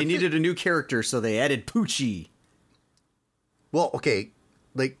 Oh, they needed a new character, so they added Poochie. Well, okay,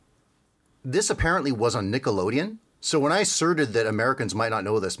 like, this apparently was on Nickelodeon, so when I asserted that Americans might not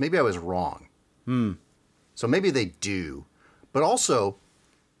know this, maybe I was wrong. So maybe they do. But also,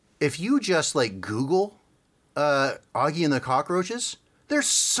 if you just, like, Google Augie and the Cockroaches, there's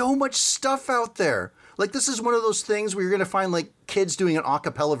so much stuff out there. Like, this is one of those things where you're going to find, like, kids doing an a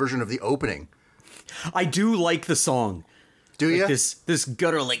cappella version of the opening. I do like the song. Do you? Like this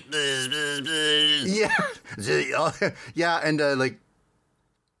gutter, like... Yeah. Yeah, and, like,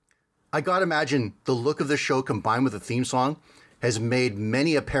 I gotta imagine the look of the show combined with the theme song has made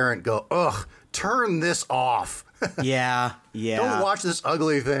many a parent go, ugh, turn this off. Yeah. Don't watch this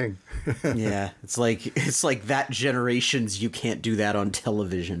ugly thing. Yeah, it's like that generation's you can't do that on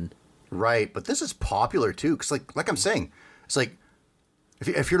television. Right, but this is popular too, because like I'm saying, it's like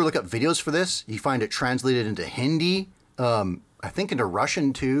if you're to look up videos for this, you find it translated into Hindi, I think into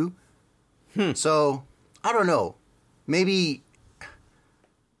Russian too. So I don't know, maybe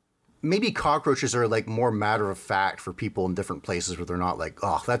cockroaches are like more matter of fact for people in different places where they're not like,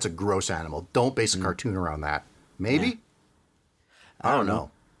 oh, that's a gross animal. Don't base a cartoon around that. Maybe. Yeah. I don't know.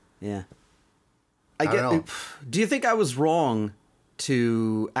 Yeah. I don't know. Do you think I was wrong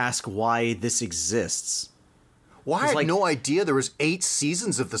to ask why this exists? Well, I had no idea there was 8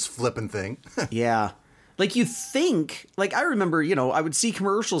 seasons of this flippin' thing. Yeah. Like, you think, like, I remember, I would see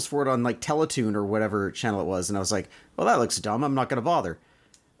commercials for it on, like, Teletoon or whatever channel it was, and I was like, well, that looks dumb, I'm not going to bother.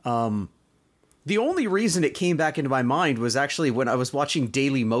 The only reason it came back into my mind was actually when I was watching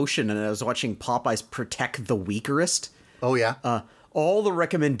Daily Motion and I was watching Popeye's Protect the Weakerest. Oh, yeah? All the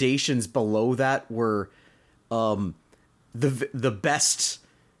recommendations below that were the best,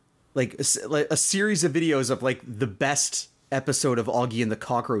 like a series of videos of like the best episode of Augie and the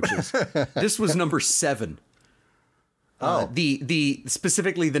Cockroaches. This was number 7. The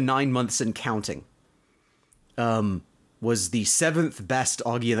specifically the 9 months and counting. Was the 7th best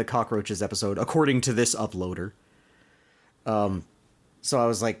Augie and the Cockroaches episode, according to this uploader. So I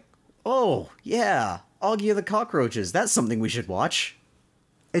was like, oh, yeah, Augie and the Cockroaches. That's something we should watch.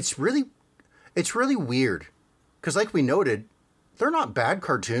 It's really weird. Because like we noted, they're not bad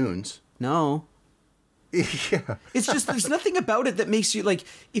cartoons. No. Yeah. It's just, there's nothing about it that makes you, like,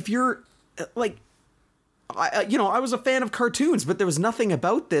 if you're, like, I was a fan of cartoons, but there was nothing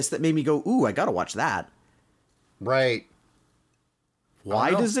about this that made me go, ooh, I gotta watch that. Right.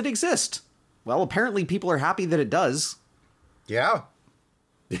 Why does it exist? Well, apparently people are happy that it does. Yeah.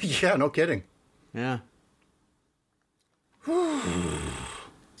 Yeah, no kidding. Yeah. What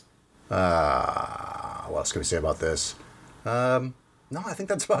else can we say about this? No, I think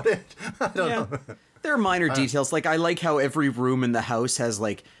that's about it. I don't know. There are minor details. Like, I like how every room in the house has,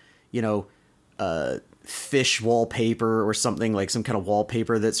 like, fish wallpaper or something, like some kind of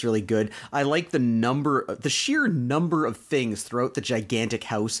wallpaper that's really good. I like the sheer number of things throughout the gigantic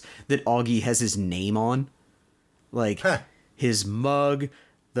house that Augie has his name on. Like, his mug,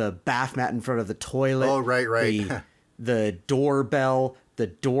 the bath mat in front of the toilet. Oh, right. The doorbell, the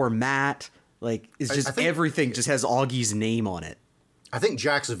doormat. Like, it's just everything just has Augie's name on it. I think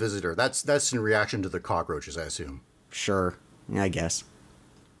Jack's a visitor. That's in reaction to the cockroaches, I assume. Sure. I guess.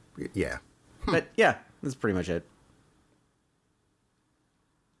 Yeah. But, yeah, that's pretty much it.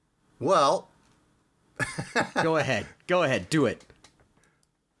 Well. Go ahead. Do it.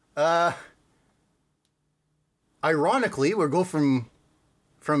 Ironically, we'll go from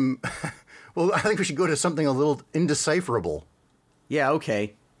well, I think we should go to something a little indecipherable. Yeah,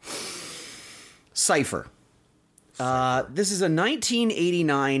 okay. Cypher. This is a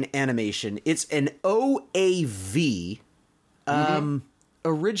 1989 animation. It's an OAV.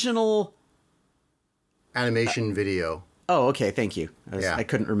 Original animation video. Oh, okay, thank you. I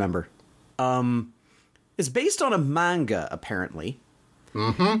couldn't remember. It's based on a manga, apparently.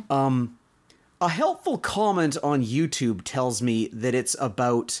 Mm-hmm. A helpful comment on YouTube tells me that it's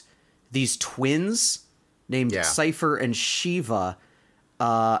about these twins named Cypher and Shiva.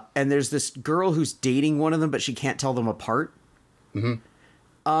 And there's this girl who's dating one of them, but she can't tell them apart. Mm-hmm.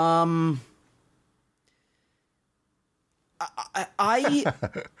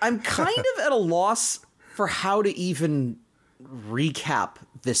 I'm kind of at a loss for how to even recap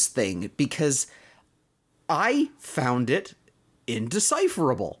this thing, because I found it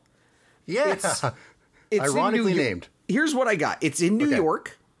indecipherable. Yeah. It's ironically named. Here's what I got. It's in New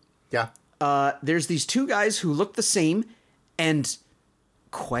York. Yeah. There's these two guys who look the same and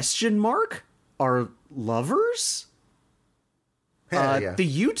are lovers? Yeah. The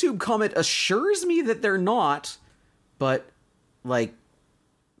YouTube comment assures me that they're not, but like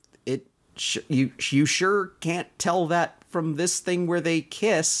you sure can't tell that from this thing where they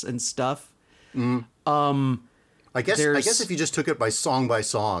kiss and stuff. I guess if you just took it by song,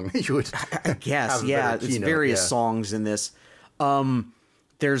 you would. I guess, have a better it's keynote, various songs in this.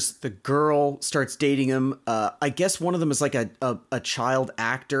 there's the girl starts dating him. I guess one of them is like a child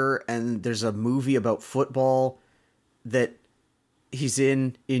actor, and there's a movie about football that he's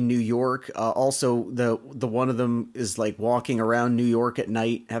in New York. Also, the one of them is like walking around New York at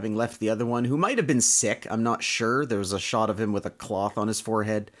night, having left the other one, who might have been sick. I'm not sure. There was a shot of him with a cloth on his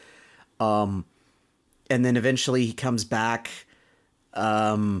forehead. And then eventually he comes back.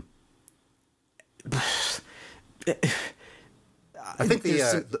 I think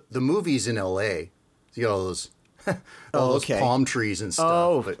the movie's in L.A. You know, all those palm trees and stuff.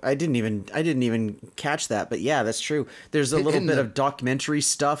 Oh, but I didn't even catch that. But yeah, that's true. There's a little bit of documentary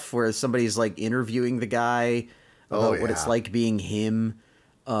stuff where somebody's like interviewing the guy about what it's like being him.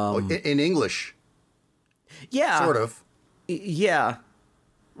 In English. Yeah. Sort of. Yeah.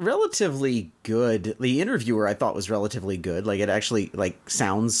 Relatively good. The interviewer I thought was relatively good. Like it actually like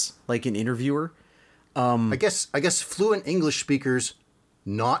sounds like an interviewer. I guess fluent English speakers,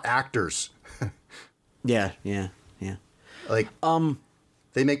 not actors. Yeah. Like,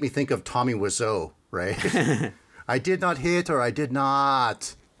 they make me think of Tommy Wiseau, right? I did not hit, or I did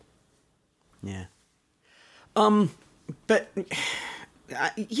not. Yeah. But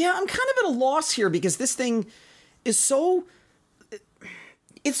yeah, I'm kind of at a loss here because this thing is so.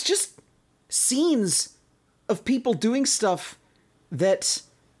 It's just scenes of people doing stuff that.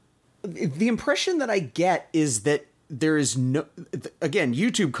 The impression that I get is that there is no. Again,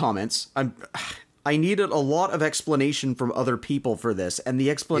 YouTube comments. I needed a lot of explanation from other people for this, and the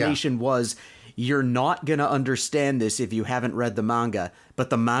explanation was, you're not gonna understand this if you haven't read the manga,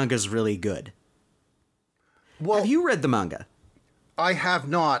 but the manga's really good. Well, have you read the manga? I have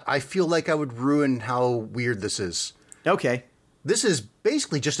not. I feel like I would ruin how weird this is. Okay. This is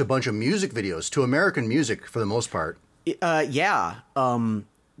basically just a bunch of music videos to American music for the most part. Yeah.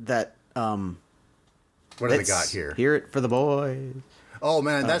 That. What do they got here? Hear it for the boys. Oh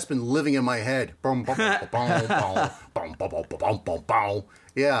man, that's been living in my head. Yeah.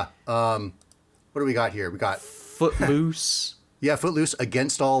 What do we got here? We got Footloose. Yeah, Footloose,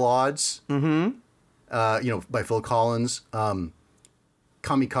 Against All Odds. Mm-hmm. By Phil Collins.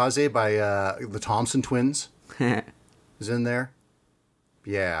 Kamikaze by the Thompson Twins is in there.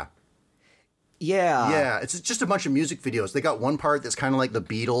 Yeah. Yeah, it's just a bunch of music videos. They got one part that's kind of like the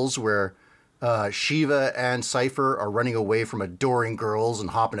Beatles, where Shiva and Cypher are running away from adoring girls and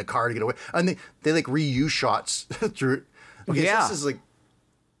hop in a car to get away. And they like reuse shots through. Okay, yeah. So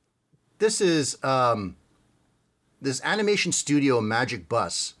this is this animation studio Magic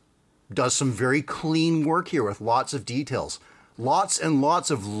Bus does some very clean work here with lots of details. Lots and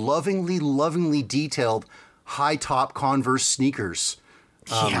lots of lovingly detailed high top Converse sneakers.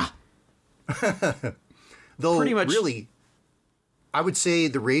 Yeah. Though pretty much, really, I would say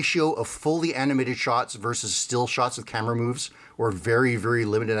the ratio of fully animated shots versus still shots with camera moves or very, very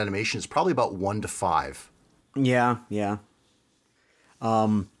limited animation is probably about 1 to 5. Yeah.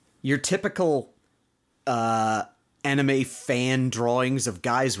 Your typical anime fan drawings of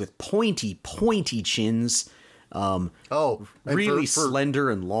guys with pointy chins. Really slender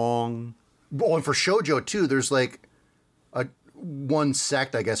and long. Oh, and for shoujo too, there's like one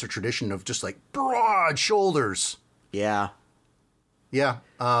sect, I guess, or tradition of just like broad shoulders. Yeah. Yeah.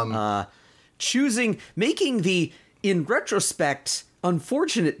 Making the, in retrospect,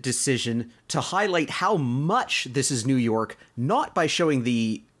 unfortunate decision to highlight how much this is New York, not by showing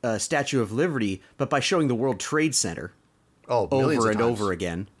the Statue of Liberty, but by showing the World Trade Center. Oh, over and over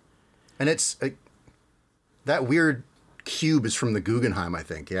again. And it's that weird cube is from the Guggenheim, I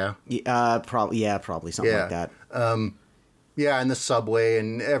think. Yeah. Probably something like that. Yeah, and the subway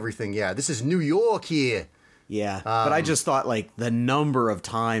and everything. Yeah, this is New York here. Yeah, but I just thought, like, the number of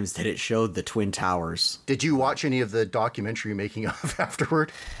times that it showed the Twin Towers. Did you watch any of the documentary making of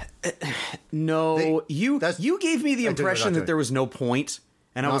afterward? No. You gave me the impression that there was no point,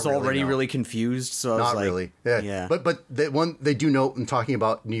 and I was already really confused, so I was like... Not really. Yeah. But they do note in talking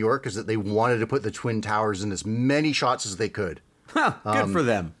about New York is that they wanted to put the Twin Towers in as many shots as they could. Huh, good for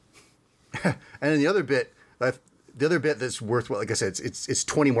them. And then the other bit that's worth, like I said, it's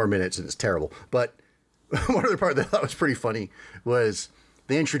 20 more minutes and it's terrible. But one other part that I thought was pretty funny was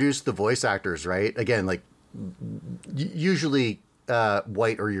they introduced the voice actors, right? Again, like usually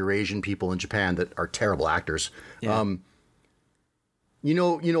white or Eurasian people in Japan that are terrible actors. Yeah. You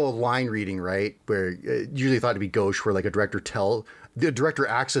know, a line reading, right? Where usually thought to be gauche, where like the director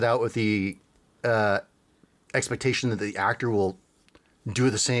acts it out with the expectation that the actor will do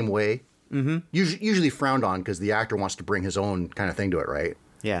it the same way. Mm-hmm. Usually frowned on because the actor wants to bring his own kind of thing to it, right?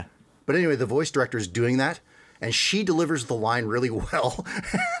 Yeah. But anyway, the voice director is doing that, and she delivers the line really well.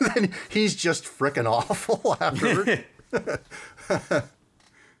 Then he's just frickin' awful afterward.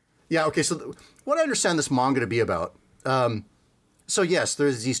 Yeah, okay, so what I understand this manga to be about, so yes,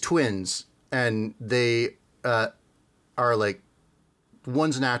 there's these twins, and they are like,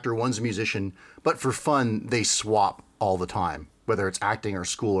 one's an actor, one's a musician, but for fun, they swap all the time, whether it's acting or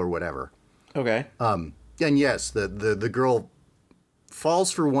school or whatever. Okay. And yes, the girl falls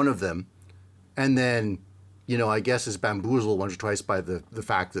for one of them, and then, I guess is bamboozled once or twice by the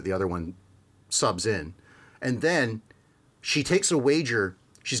fact that the other one subs in. And then she takes a wager.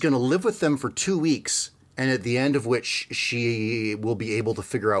 She's going to live with them for 2 weeks, and at the end of which she will be able to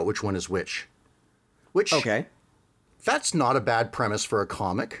figure out which one is which. Which, Okay. that's not a bad premise for a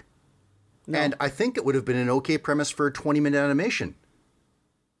comic. No. And I think it would have been an okay premise for a 20-minute animation.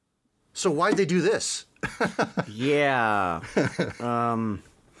 So why'd they do this? Yeah.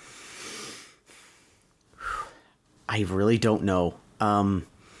 I really don't know.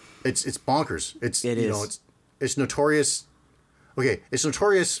 It's bonkers. It is. It's notorious. Okay, it's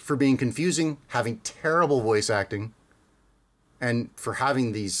notorious for being confusing, having terrible voice acting, and for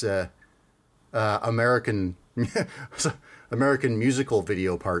having these American musical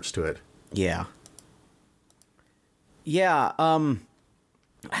video parts to it. Yeah. Yeah,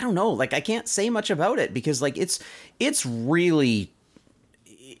 I don't know. Like, I can't say much about it because, like, it's really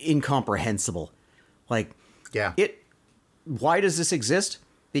incomprehensible. Like, Yeah. Why does this exist?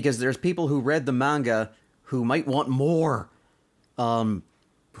 Because there's people who read the manga who might want more. But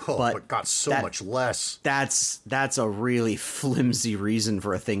got so much less. That's a really flimsy reason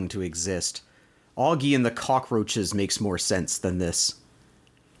for a thing to exist. Augie and the Cockroaches makes more sense than this.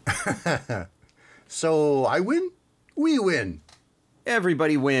 So I win? We win.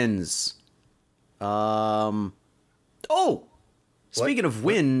 Everybody wins. Speaking of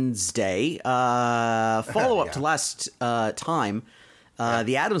Wednesday, follow-up to last time,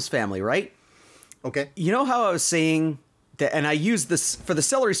 the Addams Family, right? Okay. You know how I was saying that, and I used this, for the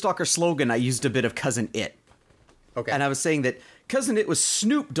Celery Stalker slogan, I used a bit of Cousin It. Okay. And I was saying that Cousin It was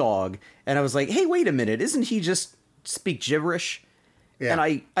Snoop Dogg, and I was like, hey, wait a minute, isn't he just speak gibberish? Yeah.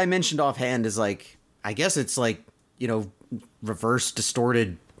 And I mentioned offhand as like, I guess it's like, reverse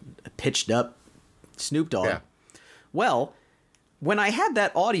distorted, pitched up Snoop Dogg. Yeah. Well, when I had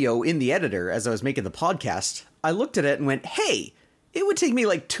that audio in the editor as I was making the podcast, I looked at it and went, hey, it would take me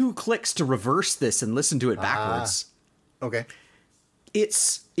like 2 clicks to reverse this and listen to it backwards. Okay. It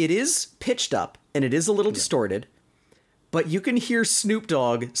is pitched up and it is a little distorted, but you can hear Snoop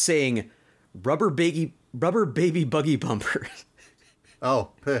Dogg saying rubber baby buggy bumper. Oh.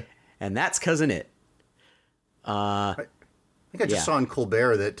 And that's Cousin It. I think I just saw on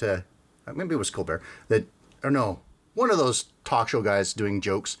Colbert that, maybe it was Colbert, one of those talk show guys doing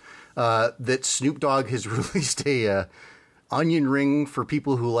jokes, that Snoop Dogg has released a onion ring for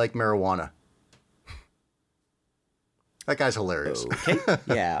people who like marijuana. That guy's hilarious. Okay.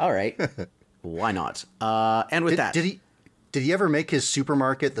 Yeah, all right. Why not? And with that... Did he ever make his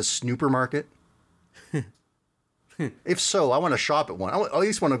supermarket the Snooper Market? If so, I want to shop at one. I at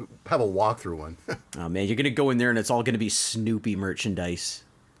least want to have a walkthrough one. Oh, man, you're going to go in there and it's all going to be Snoopy merchandise.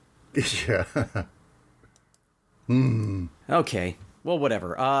 Yeah. Okay. Well,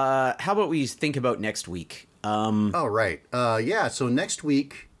 whatever. How about we think about next week? Oh, right. Yeah, so next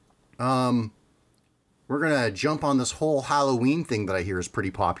week, we're going to jump on this whole Halloween thing that I hear is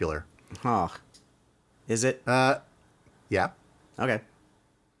pretty popular. Huh. Is it? Yeah. Okay.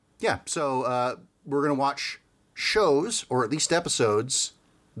 Yeah, so we're going to watch shows, or at least episodes,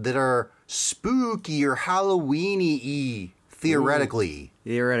 that are spooky or Halloween-y, theoretically. Ooh,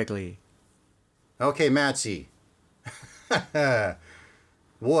 theoretically. Okay, Matsy.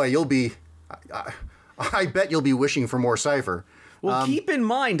 Boy, you'll be... I bet you'll be wishing for more Cypher. Well, keep in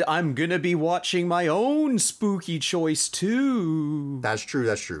mind, I'm going to be watching my own spooky choice, too. That's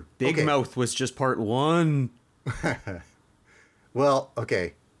true. Big Mouth was just part 1. Well,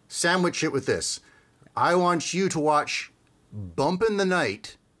 okay. Sandwich it with this. I want you to watch Bump in the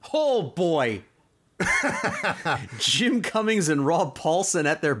Night. Oh, boy. Jim Cummings and Rob Paulson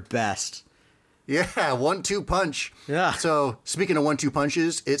at their best. Yeah, 1-2 punch. Yeah. So, speaking of 1-2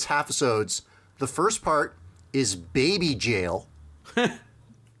 punches, it's half-episodes. The first part is Baby Jail.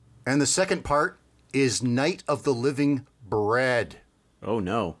 And the second part is Night of the Living Bread. Oh,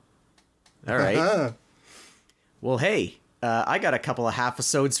 no. All right. Well, hey, I got a couple of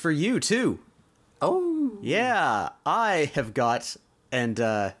half-episodes for you, too. Oh. Yeah, I have got, and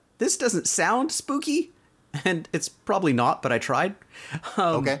this doesn't sound spooky, and it's probably not, but I tried.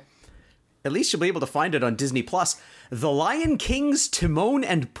 Okay. At least you'll be able to find it on Disney+. The Lion King's Timon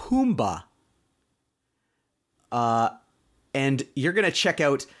and Pumbaa. And you're going to check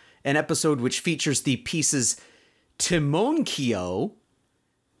out an episode which features the pieces Timonkio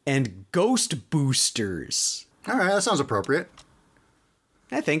and ghost boosters. All right, that sounds appropriate.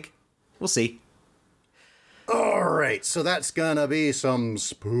 I think. We'll see. All right, so that's gonna be some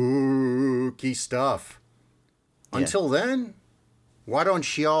spooky stuff. Yeah. Until then, why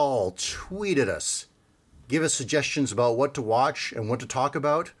don't y'all tweet at us? Give us suggestions about what to watch and what to talk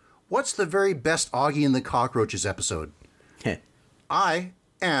about. What's the very best Augie and the Cockroaches episode? I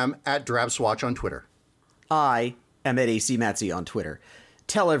am at Drabswatch on Twitter. I am at AC Matsy on Twitter.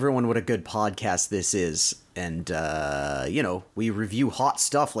 Tell everyone what a good podcast this is. And, we review hot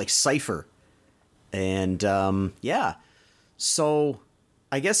stuff like Cypher. And, yeah. So,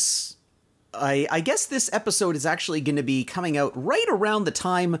 I guess this episode is actually going to be coming out right around the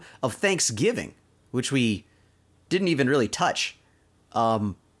time of Thanksgiving, which we didn't even really touch.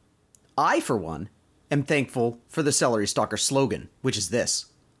 I, for one, am thankful for the Celery Stalker slogan, which is this.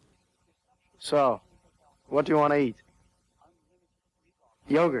 So, what do you want to eat?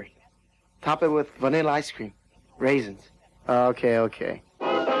 Yogurt. Top it with vanilla ice cream. Raisins. Okay.